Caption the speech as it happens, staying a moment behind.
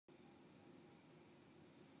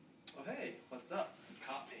Oh hey, what's up? You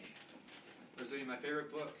caught me. I was reading my favorite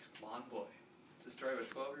book, Lawn Boy. It's the story of a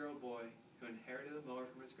 12-year-old boy who inherited a mower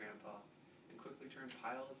from his grandpa and quickly turned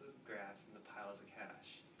piles of grass into piles of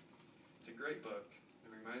cash. It's a great book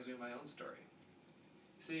and reminds me of my own story.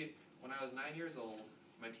 You see, when I was 9 years old,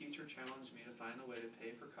 my teacher challenged me to find a way to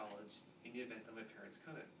pay for college in the event that my parents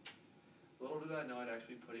couldn't. Little did I know I'd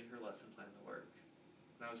actually be putting her lesson plan to work.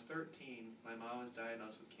 When I was 13, my mom was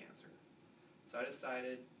diagnosed with cancer. So I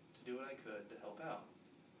decided to do what I could to help out.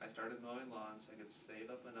 I started mowing lawns so I could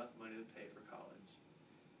save up enough money to pay for college.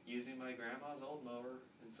 Using my grandma's old mower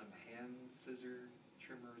and some hand scissor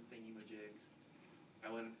trimmer thingy-majigs,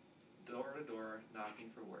 I went door to door knocking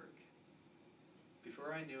for work.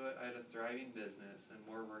 Before I knew it, I had a thriving business and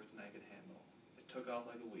more work than I could handle. It took off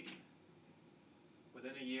like a weed.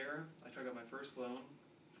 Within a year, I took out my first loan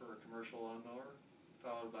for a commercial lawnmower,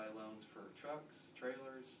 followed by loans for trucks,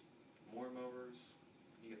 trailers, more mowers.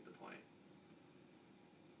 You get the point.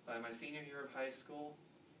 By my senior year of high school,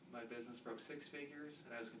 my business broke 6 figures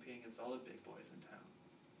and I was competing against all the big boys in town.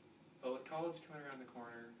 But with college coming around the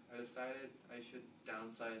corner, I decided I should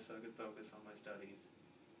downsize so I could focus on my studies.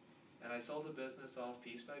 And I sold the business off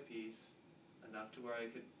piece by piece, enough to where I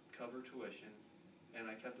could cover tuition, and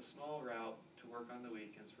I kept a small route to work on the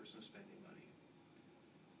weekends for some spending money.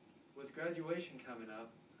 With graduation coming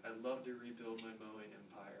up, I'd love to rebuild my mowing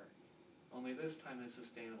empire, only this time in a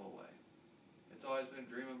sustainable way. It's always been a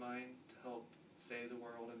dream of mine to help save the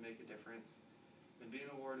world and make a difference, and being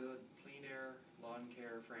awarded a Clean Air Lawn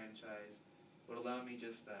Care franchise would allow me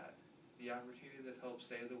just that, the opportunity to help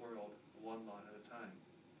save the world one lawn at a time.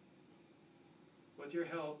 With your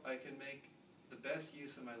help, I can make the best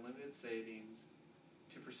use of my limited savings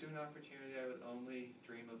to pursue an opportunity I would only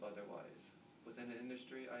dream of otherwise, within an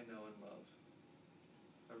industry I know and love.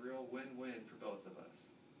 A real win-win for both of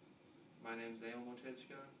us. My name is Emil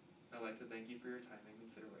Motycka, and I'd like to thank you for your time and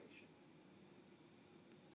consideration.